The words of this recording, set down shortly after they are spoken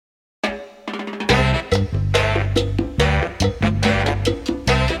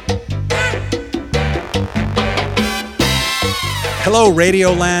Hello,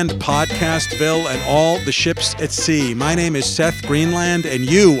 Radioland, Podcastville, and all the ships at sea. My name is Seth Greenland, and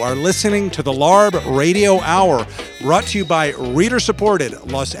you are listening to the LARB Radio Hour, brought to you by reader-supported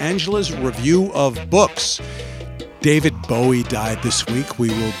Los Angeles Review of Books. David Bowie died this week. We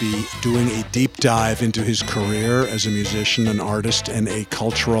will be doing a deep dive into his career as a musician, an artist, and a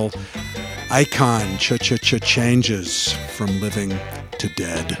cultural icon. Changes from living to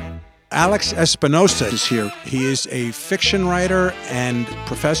dead. Alex Espinoza is here. He is a fiction writer and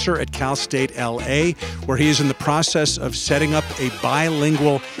professor at Cal State LA, where he is in the process of setting up a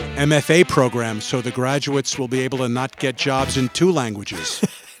bilingual MFA program so the graduates will be able to not get jobs in two languages.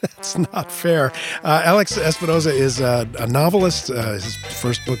 That's not fair. Alex Espinoza is a novelist. His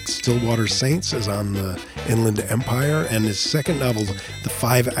first book, Stillwater Saints, is on the Inland Empire, and his second novel, The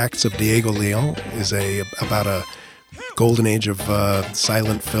Five Acts of Diego Leon, is about a golden age of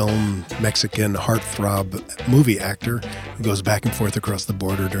silent film, Mexican heartthrob movie actor who goes back and forth across the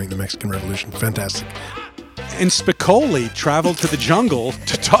border during the Mexican Revolution. Fantastic. And Spicoli traveled to the jungle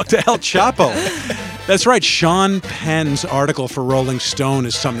to talk to El Chapo. That's right. Sean Penn's article for Rolling Stone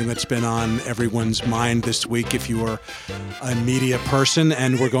is something that's been on everyone's mind this week if you are a media person.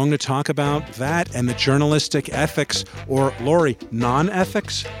 And we're going to talk about that and the journalistic ethics, or Laurie,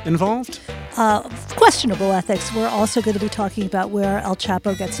 non-ethics involved? Questionable ethics. We're also going to be talking about where El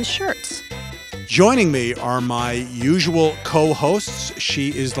Chapo gets his shirts. Joining me are my usual co-hosts. She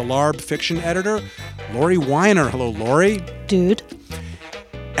is the LARB fiction editor, Laurie Winer. Hello, Laurie. Dude.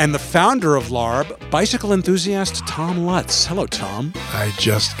 And the founder of LARB, bicycle enthusiast Tom Lutz. Hello, Tom. I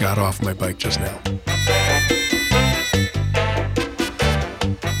just got off my bike just now.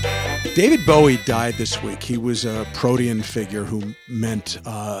 David Bowie died this week. He was a protean figure who meant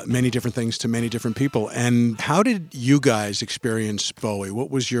many different things to many different people. And how did you guys experience Bowie?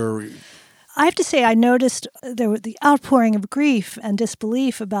 What was your... I have to say, I noticed the outpouring of grief and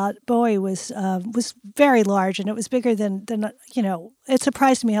disbelief about Bowie was very large, and it was bigger than it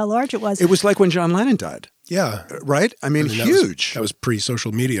surprised me how large it was. It was like when John Lennon died. Yeah. Right? I mean huge. That was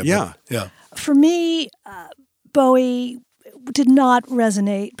pre-social media. Yeah. Yeah. For me, Bowie did not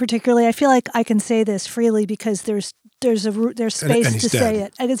resonate particularly. I feel like I can say this freely because there's space to say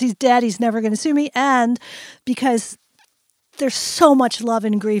it. And as he's dead, he's never going to sue me, and because there's so much love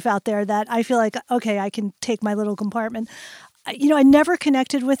and grief out there that I feel like, okay, I can take my little compartment. I never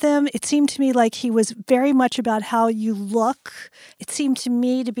connected with him. It seemed to me like he was very much about how you look. It seemed to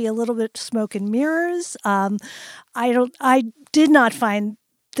me to be a little bit smoke and mirrors. I did not find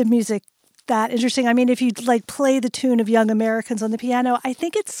the music that interesting. I mean, if you play the tune of Young Americans on the piano, I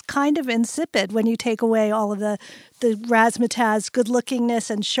think it's kind of insipid when you take away all of the razzmatazz, good-lookingness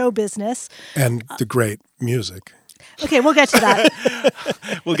and show business. And the great music. Okay, we'll get to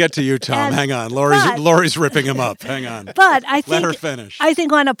that. We'll get to you, Tom. Hang on. Laurie's ripping him up. Hang on. But I think, let her finish. I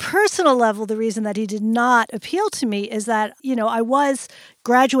think on a personal level, the reason that he did not appeal to me is that, I was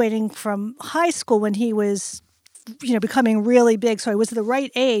graduating from high school when he was, becoming really big. So I was the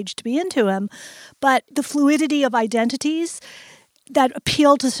right age to be into him. But the fluidity of identities that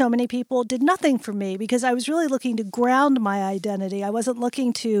appealed to so many people did nothing for me because I was really looking to ground my identity. I wasn't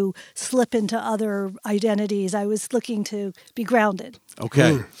looking to slip into other identities. I was looking to be grounded.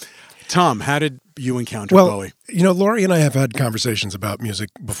 Okay. Tom, how did you encounter Bowie? Laurie and I have had conversations about music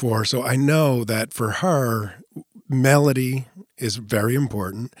before, so I know that for her, melody is very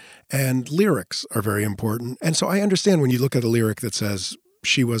important and lyrics are very important. And so I understand when you look at a lyric that says,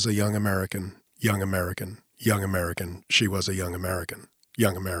 she was a young American, young American, young American, she was a young American,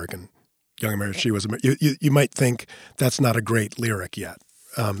 young American, young American, she was you might think that's not a great lyric yet.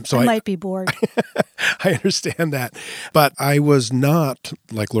 So I might be bored. I understand that. But I was not,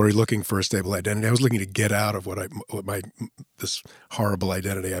 like Laurie, looking for a stable identity. I was looking to get out of this horrible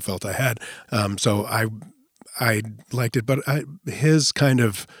identity I felt I had. So I liked it. But his kind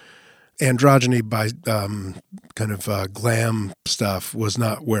of androgyny by glam stuff was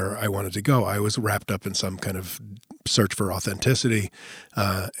not where I wanted to go. I was wrapped up in some kind of search for authenticity.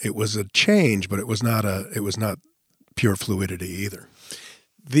 It was a change, but it was not pure fluidity either.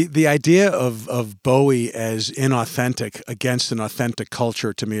 The idea of Bowie as inauthentic against an authentic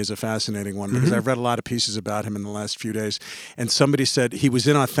culture to me is a fascinating one because I've read a lot of pieces about him in the last few days, and somebody said he was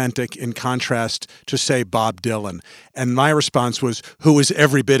inauthentic in contrast to, say, Bob Dylan. And my response was, who is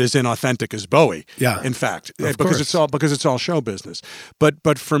every bit as inauthentic as Bowie? Yeah, in fact, because it's all show business.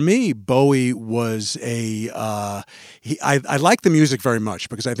 But for me, Bowie was I like the music very much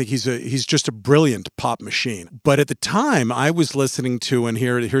because I think he's just a brilliant pop machine. But at the time, I was listening to, and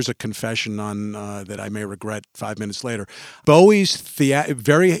here's a confession on that I may regret 5 minutes later. Bowie's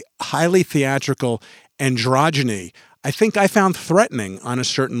very highly theatrical androgyny I think I found threatening on a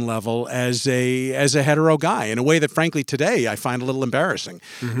certain level as a hetero guy in a way that, frankly, today I find a little embarrassing.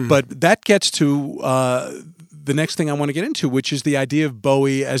 Mm-hmm. But that gets to the next thing I want to get into, which is the idea of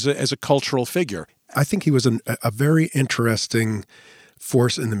Bowie as a cultural figure. I think he was a very interesting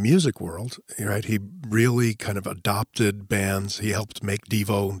force in the music world, right? He really kind of adopted bands. He helped make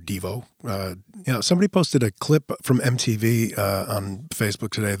Devo. Somebody posted a clip from MTV on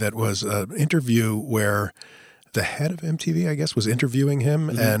Facebook today that was an interview where the head of MTV, I guess, was interviewing him,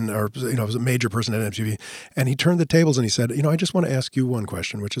 mm-hmm. Was a major person at MTV, and he turned the tables and he said, I just want to ask you one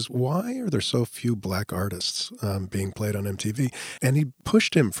question, which is, why are there so few black artists being played on MTV? And he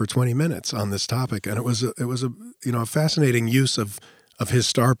pushed him for 20 minutes on this topic, and it was a fascinating use of his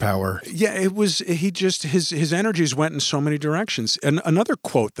star power. Yeah, it was. His energies went in so many directions. And another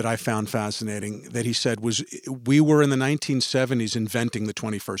quote that I found fascinating that he said was, "We were in the 1970s inventing the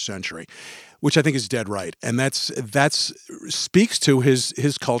 21st century," which I think is dead right. And that's speaks to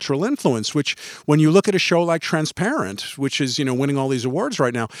his cultural influence, which when you look at a show like Transparent, which is, winning all these awards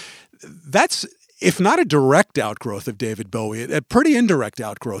right now, that's, if not a direct outgrowth of David Bowie, a pretty indirect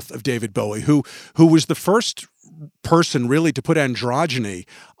outgrowth of David Bowie, who was the first person really to put androgyny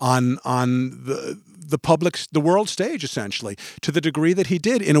on the world stage, essentially, to the degree that he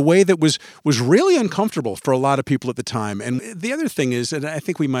did, in a way that was really uncomfortable for a lot of people at the time. And the other thing is, and I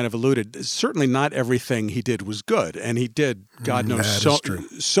think we might have alluded, certainly not everything he did was good, and he did, God knows,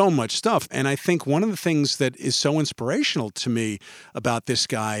 so much stuff. And I think one of the things that is so inspirational to me about this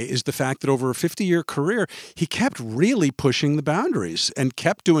guy is the fact that over a 50-year career, he kept really pushing the boundaries and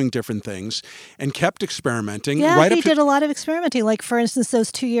kept doing different things and kept experimenting. Yeah, he did a lot of experimenting. Like, for instance,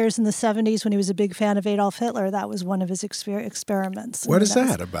 those 2 years in the 70s when he was a big fan of Adolf Hitler, that was one of his experiments. What is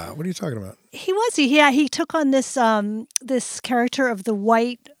that about? What are you talking about? He took on this character of the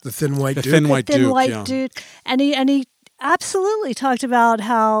thin white dude, and he absolutely talked about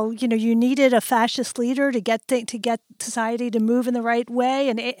how you needed a fascist leader to get society to move in the right way,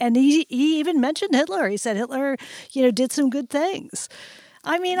 and he even mentioned Hitler. He said Hitler did some good things.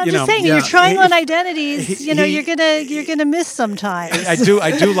 I mean, I'm just saying, you're trying on identities. You're gonna miss sometimes. I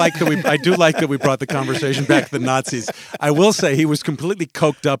do like that we brought the conversation back to the Nazis. I will say he was completely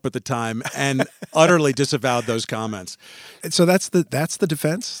coked up at the time and utterly disavowed those comments. So that's the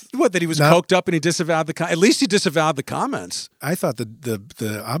defense. What, that he was coked up and he disavowed at least he disavowed the comments. I thought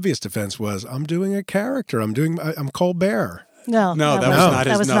the obvious defense was, I'm doing a character. I'm Colbert. No,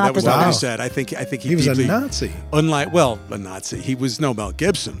 that was not what he said. I think he was a Nazi. A Nazi. He was no Mel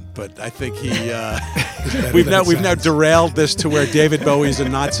Gibson, but I think he. we've now derailed this to where David Bowie's a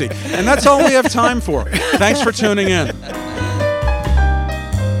Nazi, and that's all we have time for. Thanks for tuning in.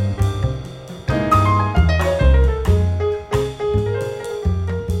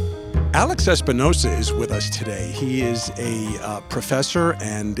 Alex Espinoza is with us today. He is a professor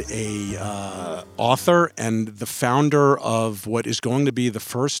and a author and the founder of what is going to be the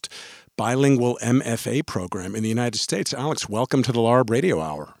first bilingual MFA program in the United States. Alex, welcome to the LARB Radio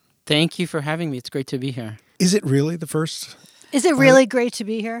Hour. Thank you for having me. It's great to be here. Is it really the first? Is it really great to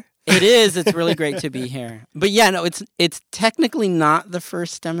be here? It is. It's really great to be here. But it's technically not the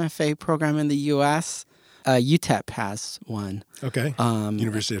first MFA program in the U.S. UTEP has one. Okay.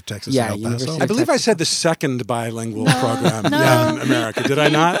 University of Texas El Paso. I believe I said the second bilingual program in America. Did I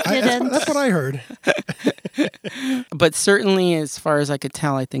not? That's what I heard. But certainly, as far as I could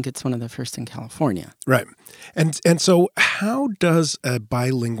tell, I think it's one of the first in California. Right. And so how does a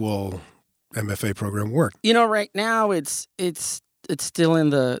bilingual MFA program work? Right now it's still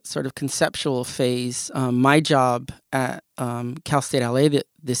in the sort of conceptual phase. My job at Cal State LA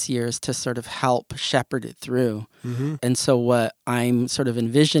this year is to sort of help shepherd it through. Mm-hmm. And so what I'm sort of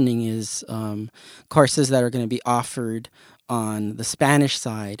envisioning is courses that are going to be offered on the Spanish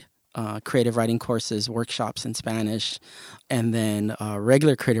side, creative writing courses, workshops in Spanish, and then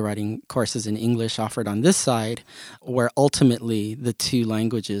regular creative writing courses in English offered on this side, where ultimately the two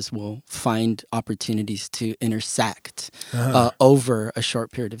languages will find opportunities to intersect over a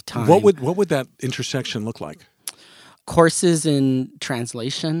short period of time. What would that intersection look like? Courses in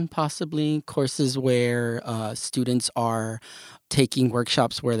translation, possibly. Courses where students are taking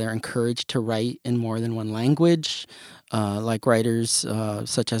workshops where they're encouraged to write in more than one language, like writers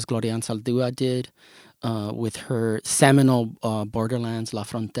such as Gloria Anzaldúa did with her seminal Borderlands, La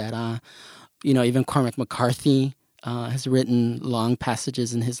Frontera. Even Cormac McCarthy has written long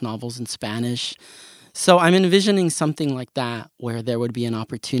passages in his novels in Spanish. So I'm envisioning something like that, where there would be an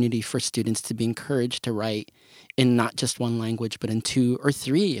opportunity for students to be encouraged to write in not just one language, but in two or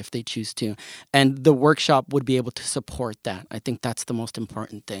three if they choose to. And the workshop would be able to support that. I think that's the most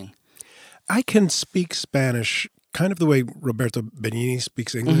important thing. I can speak Spanish kind of the way Roberto Benigni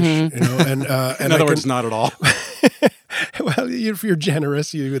speaks English, Mm-hmm. you know. And in other words, not at all. Well, if you're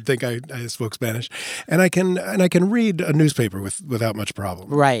generous, you would think I spoke Spanish, and I can read a newspaper without much problem.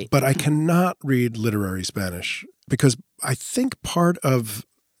 Right. But I cannot read literary Spanish because I think part of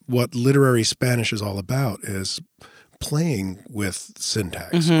what literary Spanish is all about is playing with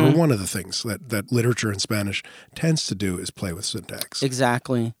syntax. Or one of the things that literature in Spanish tends to do is play with syntax.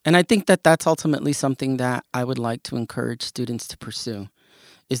 Exactly. And I think that that's ultimately something that I would like to encourage students to pursue,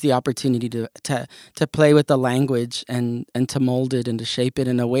 is the opportunity to play with the language and to mold it and to shape it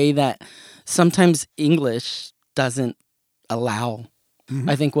in a way that sometimes English doesn't allow.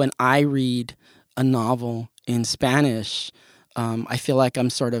 I think when I read a novel in Spanish, I feel like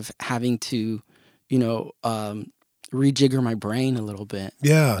I'm sort of having to, rejigger my brain a little bit.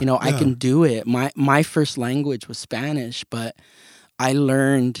 Yeah. I can do it. My first language was Spanish, but I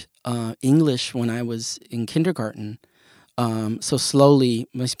learned English when I was in kindergarten. So slowly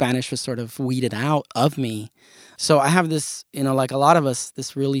my Spanish was sort of weeded out of me. So I have this, like a lot of us,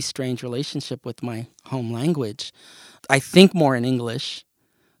 this really strange relationship with my home language. I think more in English,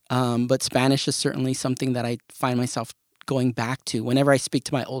 but Spanish is certainly something that I find myself going back to. Whenever I speak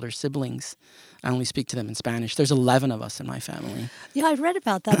to my older siblings, I only speak to them in Spanish. There's 11 of us in my family. Yeah, I read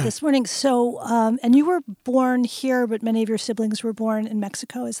about that this morning. So, and you were born here, but many of your siblings were born in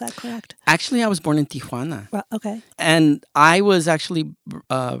Mexico. Is that correct? Actually, I was born in Tijuana. Okay. And I was actually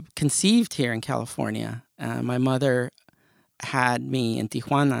conceived here in California. My mother had me in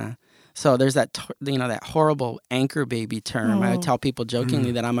Tijuana. So there's that, that horrible anchor baby term. I would tell people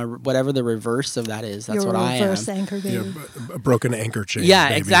jokingly that I'm whatever the reverse of that is. That's You're what I am. reverse anchor baby. You're a broken anchor chain. Yeah,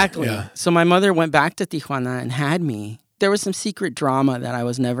 baby. exactly. Yeah. So my mother went back to Tijuana and had me. There was some secret drama that I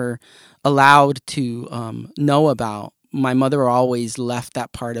was never allowed to know about. My mother always left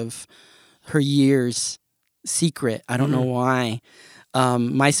that part of her years secret. I don't know why.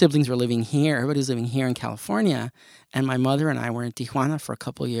 My siblings were living here. Everybody was living here in California. And my mother and I were in Tijuana for a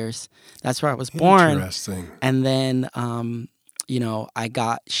couple of years. That's where I was born. Interesting. And then,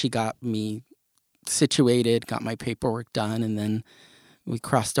 she got me situated, got my paperwork done, and then we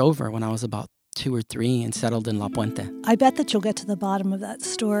crossed over when I was about 2 or 3 and settled in La Puente. I bet that you'll get to the bottom of that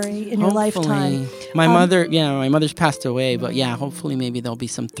story in your lifetime. My mother's passed away, but hopefully maybe there'll be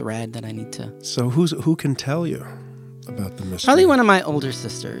some thread that I need to. So who can tell you about the mystery? Probably one of my older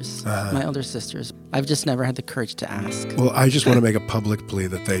sisters. My older sisters. I've just never had the courage to ask. Well, I just want to make a public plea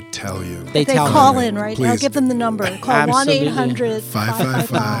that they tell you. They call in, right? Please. I'll give them the number. Call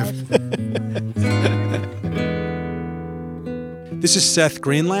 1-800-555. This is Seth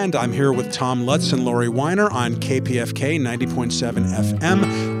Greenland. I'm here with Tom Lutz and Laurie Winer on KPFK 90.7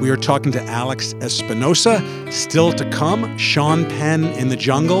 FM. We are talking to Alex Espinoza. Still to come, Sean Penn in the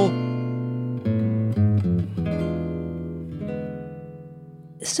Jungle.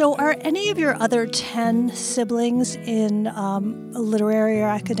 So are any of your other 10 siblings in a literary or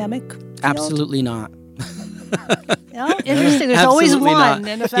academic field? Absolutely not. Yeah, interesting. There's always one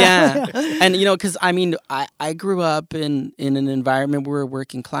in a family. Yeah. And, because, I grew up in an environment where we were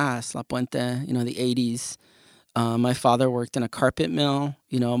working class, La Puente, the 80s. My father worked in a carpet mill,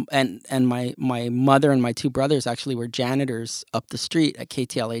 and my mother and my 2 brothers actually were janitors up the street at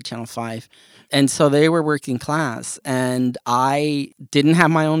KTLA Channel 5. And so they were working class, and I didn't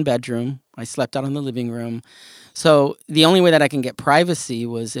have my own bedroom. I slept out in the living room. So the only way that I can get privacy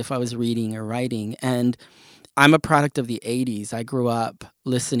was if I was reading or writing. And I'm a product of the 80s. I grew up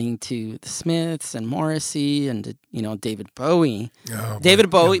listening to the Smiths and Morrissey and, David Bowie. Oh, David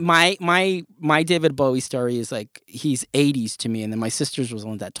Bowie, my David Bowie story is like, he's 80s to me. And then my sister's was the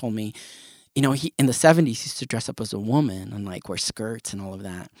one that told me, he in the 70s he used to dress up as a woman and like wear skirts and all of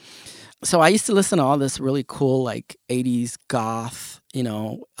that. So I used to listen to all this really cool like 80s goth,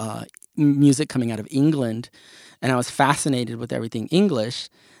 music coming out of England. And I was fascinated with everything English.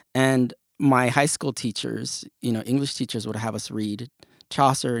 And my high school teachers, English teachers would have us read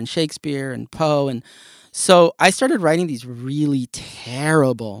Chaucer and Shakespeare and Poe. And so I started writing these really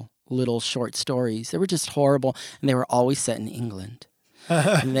terrible little short stories. They were just horrible. And they were always set in England.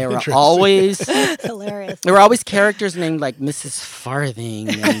 And they were always hilarious. There were always characters named like Mrs. Farthing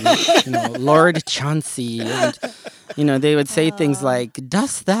and Lord Chauncey, and they would say things like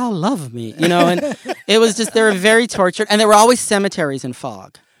 "Dost thou love me?" And it was just they were very tortured, and there were always cemeteries in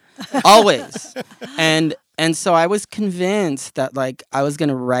fog, always. And so I was convinced that like I was going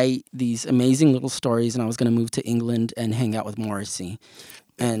to write these amazing little stories, and I was going to move to England and hang out with Morrissey.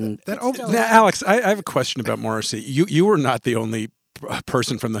 And Now, Alex, I have a question about Morrissey. You were not the only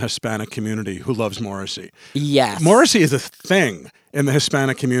person from the Hispanic community who loves Morrissey. Yes. Morrissey is a thing in the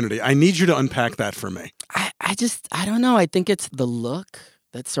Hispanic community. I need you to unpack that for me. I I don't know. I think it's the look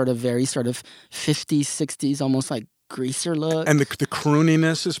that's sort of very sort of 50s, 60s, almost like greaser look. And the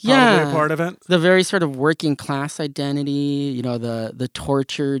crooniness is probably a part of it? The very sort of working class identity, the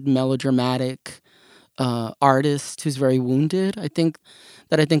tortured, melodramatic artist who's very wounded, I think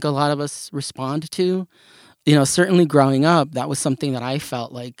a lot of us respond to. Certainly growing up, that was something that I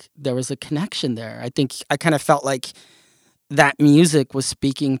felt like there was a connection there. I think I kind of felt like that music was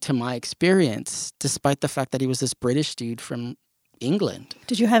speaking to my experience, despite the fact that he was this British dude from England.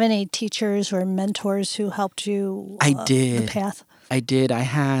 Did you have any teachers or mentors who helped you the path? I did. I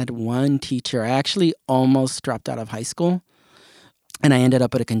had one teacher. I actually almost dropped out of high school, and I ended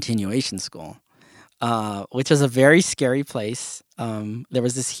up at a continuation school, which was a very scary place. There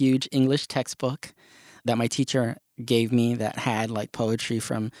was this huge English textbook that my teacher gave me that had like poetry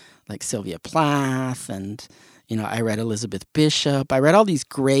from like Sylvia Plath, and I read Elizabeth Bishop. I read all these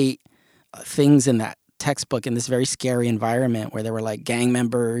great things in that textbook in this very scary environment where there were like gang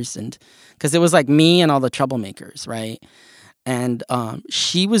members, and because it was like me and all the troublemakers, right? And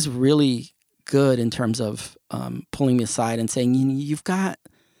she was really good in terms of pulling me aside and saying, you've got,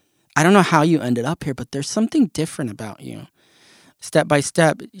 I don't know how you ended up here, but there's something different about you. Step by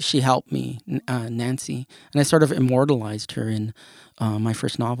step, she helped me, Nancy, and I sort of immortalized her in my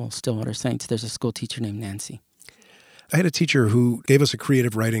first novel, Stillwater Saints. There's a school teacher named Nancy. I had a teacher who gave us a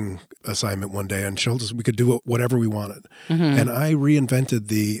creative writing assignment one day and showed us we could do whatever we wanted. Mm-hmm. And I reinvented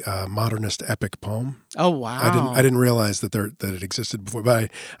the modernist epic poem. Oh, wow. I didn't realize that it existed before,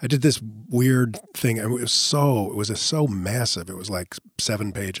 but I did this weird thing. It was so massive. It was like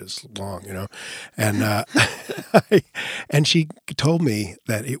 7 pages long, and and she told me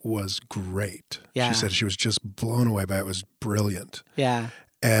that it was great. Yeah. She said she was just blown away by it. It was brilliant. Yeah.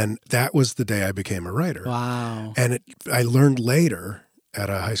 And that was the day I became a writer. Wow. And I learned later at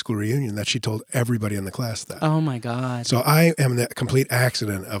a high school reunion that she told everybody in the class that. Oh my God. So I am the complete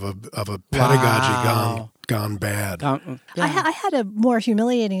accident of a pedagogy gone bad. Yeah. I had a more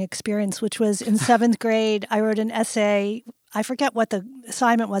humiliating experience, which was in 7th grade. I wrote an essay. I forget what the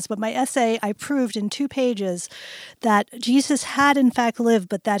assignment was, but my essay, I proved in 2 pages that Jesus had in fact lived,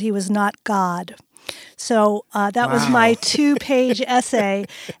 but that he was not God. So that was my 2-page essay.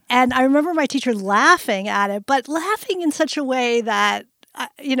 And I remember my teacher laughing at it, but laughing in such a way that,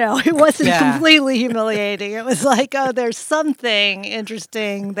 it wasn't completely humiliating. It was like, oh, there's something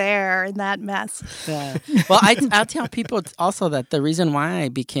interesting there in that mess. Yeah. Well, I'll tell people also that the reason why I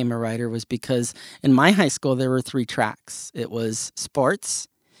became a writer was because in my high school, there were 3 tracks. It was sports,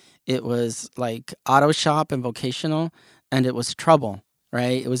 it was like auto shop and vocational, and it was trouble.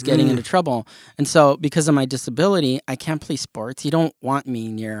 Right? It was getting into trouble. And so because of my disability, I can't play sports. You don't want me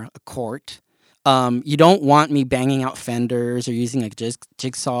near a court. You don't want me banging out fenders or using a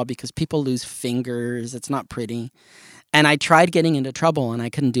jigsaw because people lose fingers. It's not pretty. And I tried getting into trouble, and I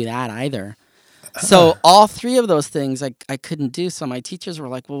couldn't do that either. So all 3 of those things I couldn't do. So my teachers were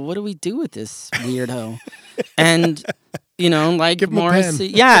like, well, what do we do with this weirdo? And... like Morrissey,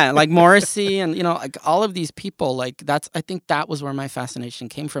 like Morrissey, and like all of these people, like I think that was where my fascination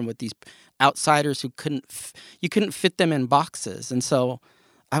came from, with these outsiders who you couldn't fit them in boxes, and so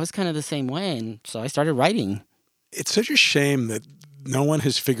I was kind of the same way, and so I started writing. It's such a shame that no one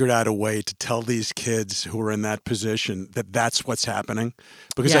has figured out a way to tell these kids who are in that position that that's what's happening,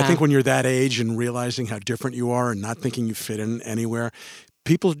 because I think when you're that age and realizing how different you are and not thinking you fit in anywhere,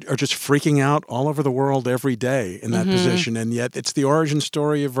 people are just freaking out all over the world every day in that position, and yet it's the origin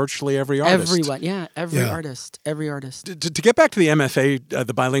story of virtually every artist. Everyone, every artist. To get back to the MFA,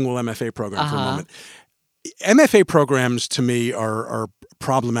 the bilingual MFA program for a moment, MFA programs to me are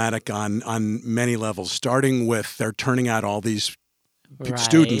problematic on many levels, starting with they're turning out all these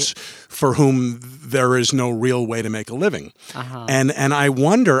students for whom there is no real way to make a living. And I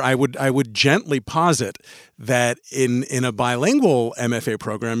wonder, I would gently posit that in a bilingual MFA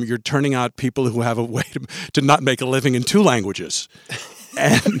program, you're turning out people who have a way to not make a living in 2 languages.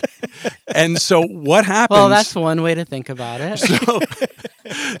 And so what happens? Well, that's one way to think about it.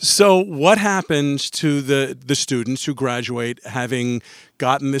 So what happens to the students who graduate having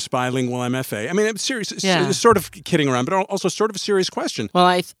gotten this bilingual MFA? I mean, it's serious. It's sort of kidding around, but also sort of a serious question. Well,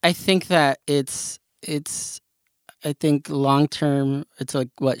 I think that it's I think long term, it's like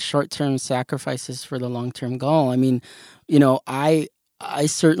short term sacrifices for the long term goal. I mean, I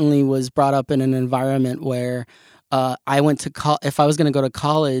certainly was brought up in an environment where I went to if I was going to go to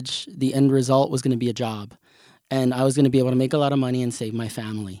college, the end result was going to be a job, and I was going to be able to make a lot of money and save my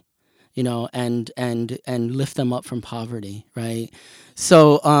family. and lift them up from poverty, right?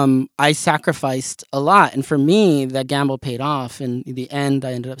 So I sacrificed a lot. And for me, that gamble paid off. In the end,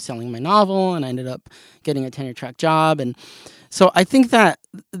 I ended up selling my novel, and I ended up getting a tenure-track job. And so I think that,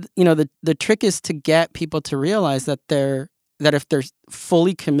 the trick is to get people to realize that if they're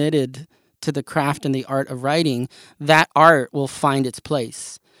fully committed to the craft and the art of writing, that art will find its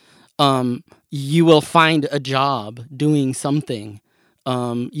place. You will find a job doing something.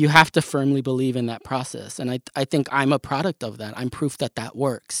 You have to firmly believe in that process. And I think I'm a product of that. I'm proof that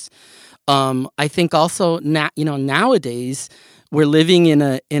works. I think also, nowadays, we're living in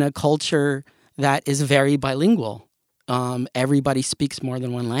a culture that is very bilingual. Everybody speaks more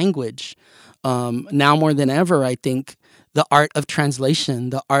than one language. Now more than ever, I think the art of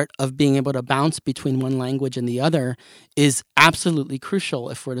translation, the art of being able to bounce between one language and the other is absolutely crucial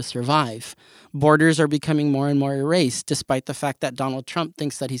if we're to survive. Borders are becoming more and more erased, despite the fact that Donald Trump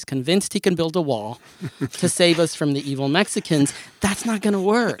thinks that he's convinced he can build a wall to save us from the evil Mexicans. That's not going to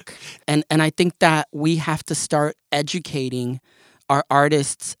work. And I think that we have to start educating our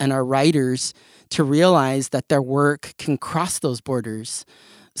artists and our writers to realize that their work can cross those borders.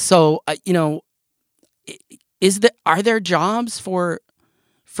 So, are there jobs for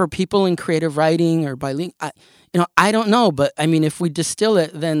people in creative writing or bilingual? I don't know, but I mean, if we distill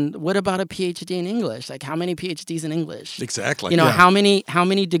it, then what about a PhD in English? Like, how many PhDs in English? Exactly. How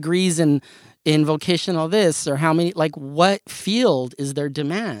many degrees in vocational this, or how many? Like, what field is there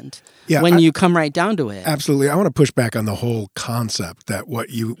demand? When you come right down to it. Absolutely. I want to push back on the whole concept that what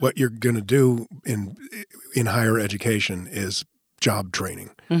you're going to do in higher education is job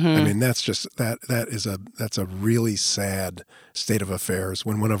training. Mm-hmm. I mean, that's just that's a really sad state of affairs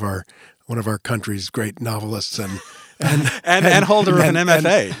when one of our country's great novelists and holder of an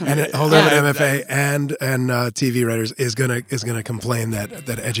MFA and holder of an MFA and TV writers is gonna complain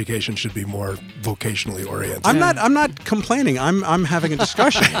that education should be more vocationally oriented. I'm not complaining. I'm having a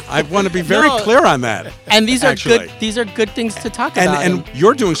discussion. I want to be very clear on that. And these are good things to talk about. And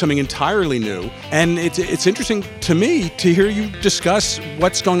you're doing something entirely new. And it's interesting to me to hear you discuss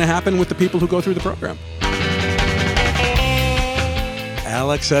what's going to happen with the people who go through the program.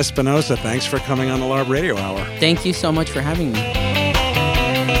 Alex Espinoza, thanks for coming on the LARB Radio Hour. Thank you so much for having me.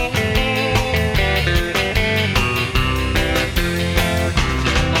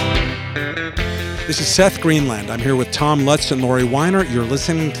 This is Seth Greenland. I'm here with Tom Lutz and Laurie Winer. You're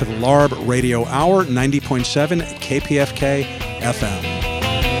listening to the LARB Radio Hour, 90.7 KPFK FM.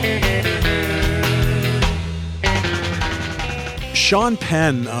 Sean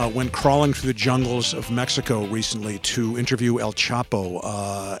Penn went crawling through the jungles of Mexico recently to interview El Chapo,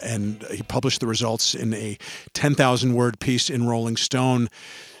 and he published the results in a 10,000-word piece in Rolling Stone.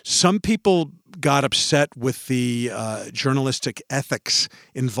 Some people got upset with the journalistic ethics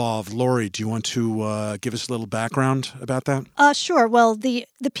involved. Laurie, do you want to give us a little background about that? Sure. Well, the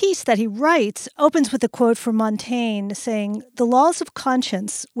piece that he writes opens with a quote from Montaigne saying, "The laws of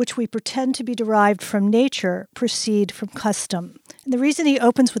conscience, which we pretend to be derived from nature, proceed from custom." And the reason he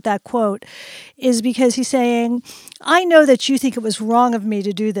opens with that quote is because he's saying, I know that you think it was wrong of me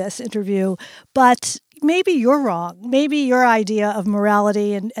to do this interview, but maybe you're wrong. Maybe your idea of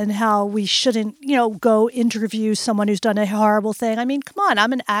morality and how we shouldn't, go interview someone who's done a horrible thing. I mean, come on,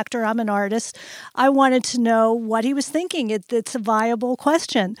 I'm an actor, I'm an artist. I wanted to know what he was thinking. It's a viable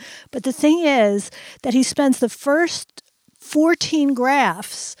question. But the thing is that he spends the first 14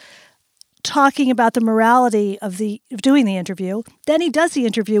 graphs talking about the morality of doing the interview. Then he does the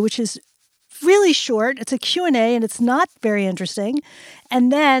interview, which is really short. It's a Q&A, and it's not very interesting.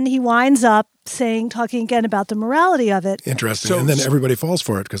 And then he winds up talking again about the morality of it. Interesting. And then everybody falls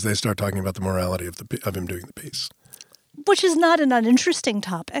for it because they start talking about the morality of him doing the piece. Which is not an uninteresting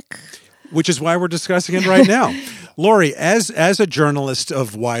topic. Which is why we're discussing it right now. Laurie, as a journalist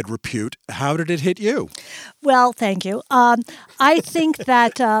of wide repute, how did it hit you? Well, thank you. I think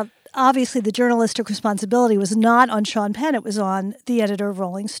that obviously the journalistic responsibility was not on Sean Penn. It was on the editor of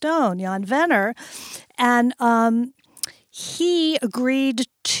Rolling Stone, Jan Wenner. And he agreed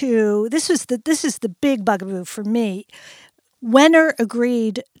to, this is the big bugaboo for me. Wenner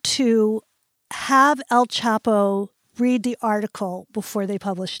agreed to have El Chapo read the article before they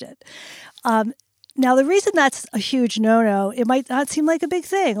published it. Now, the reason that's a huge no-no, it might not seem like a big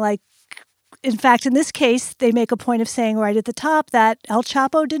thing. In fact, in this case, they make a point of saying right at the top that El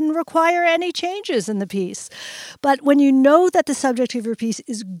Chapo didn't require any changes in the piece. But when you know that the subject of your piece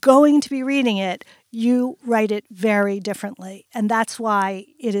is going to be reading it, you write it very differently. And that's why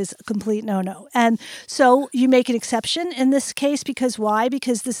it is a complete no-no. And so you make an exception in this case because why?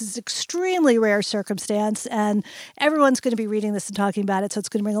 Because this is extremely rare circumstance and everyone's going to be reading this and talking about it. So it's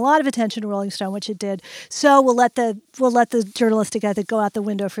going to bring a lot of attention to Rolling Stone, which it did. So we'll let the journalistic ethic go out the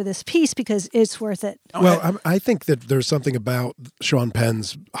window for this piece because it's worth it. Well, I think that there's something about Sean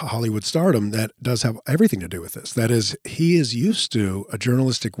Penn's Hollywood stardom that does have everything to do with this. That is, he is used to a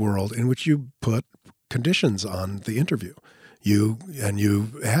journalistic world in which you put conditions on the interview. You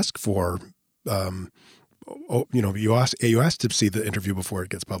ask for, you ask to see the interview before it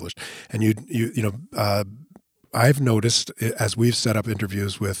gets published, and I've noticed as we've set up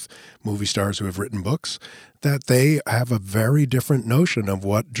interviews with movie stars who have written books that they have a very different notion of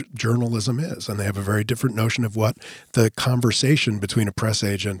what journalism is, and they have a very different notion of what the conversation between a press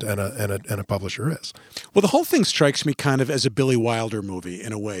agent and a publisher is. Well, the whole thing strikes me kind of as a Billy Wilder movie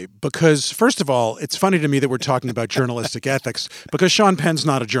in a way, because first of all, it's funny to me that we're talking about journalistic ethics because Sean Penn's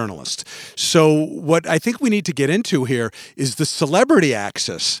not a journalist. So what I think we need to get into here is the celebrity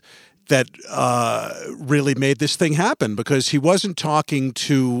axis that really made this thing happen, because he wasn't talking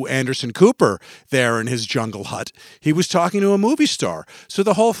to Anderson Cooper there in his jungle hut. He was talking to a movie star. So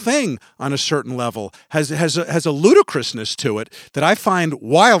the whole thing, on a certain level, has a ludicrousness to it that I find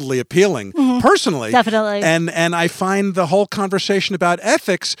wildly appealing, personally. Definitely. And I find the whole conversation about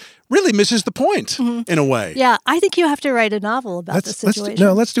ethics really misses the point in a way. Yeah, I think you have to write a novel about this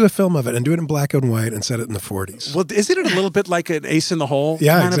situation. Let's do a film of it and do it in black and white and set it in the 40s. Well, isn't it a little bit like an Ace in the Hole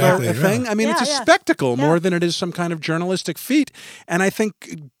kind of a thing? I mean, it's a spectacle more than it is some kind of journalistic feat, and I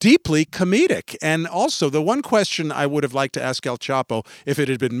think deeply comedic. And also, the one question I would have liked to ask El Chapo, if it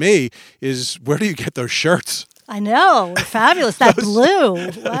had been me, is where do you get those shirts? I know. Fabulous. That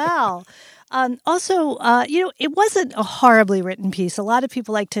blue. Wow. Also, it wasn't a horribly written piece. A lot of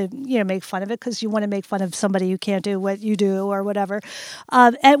people like to, make fun of it because you want to make fun of somebody who can't do what you do or whatever.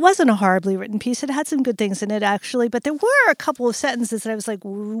 It wasn't a horribly written piece. It had some good things in it, actually. But there were a couple of sentences that I was like,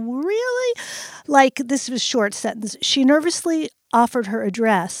 really? Like, this was a short sentence. She nervously offered her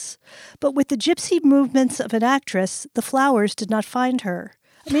address, but with the gypsy movements of an actress, the flowers did not find her.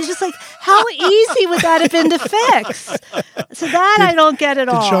 I mean, it's just like, how easy would that have been to fix? So I don't get at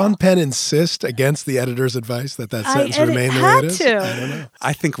all. Did Sean Penn insist against the editor's advice that sentence remain the way it is? I don't know.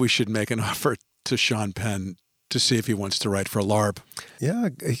 I think we should make an offer to Sean Penn to see if he wants to write for LARB. Yeah,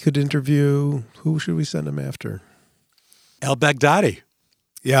 he could interview, who should we send him after? El Baghdadi.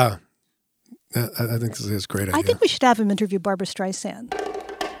 Yeah. I think this is a great idea. I think we should have him interview Barbra Streisand.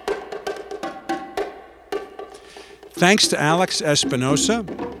 Thanks to Alex Espinoza.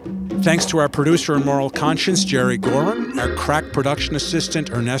 Thanks to our producer and moral conscience, Jerry Gorin, our crack production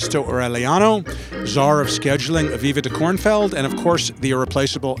assistant, Ernesto Aureliano, czar of scheduling, Aviva de Kornfeld, and of course, the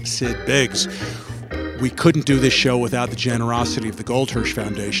irreplaceable Sid Biggs. We couldn't do this show without the generosity of the Goldhirsch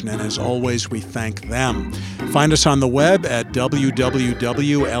Foundation, and as always, we thank them. Find us on the web at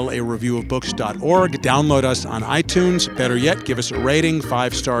www.lareviewofbooks.org. Download us on iTunes. Better yet, give us a rating.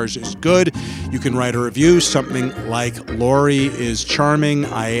 5 stars is good. You can write a review, something like, Laurie is charming.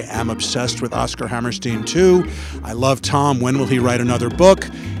 I am obsessed with Oscar Hammerstein, too. I love Tom. When will he write another book?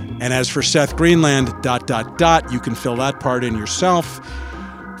 And as for Seth Greenland, ... you can fill that part in yourself.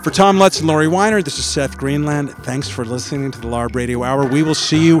 For Tom Lutz and Laurie Winer, this is Seth Greenland. Thanks for listening to the LARB Radio Hour. We will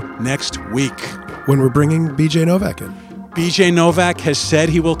see you next week. When we're bringing BJ Novak in. BJ Novak has said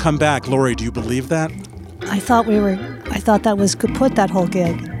he will come back. Laurie, do you believe that? I thought that was kaput, that whole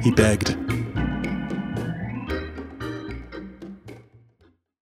gig. He begged.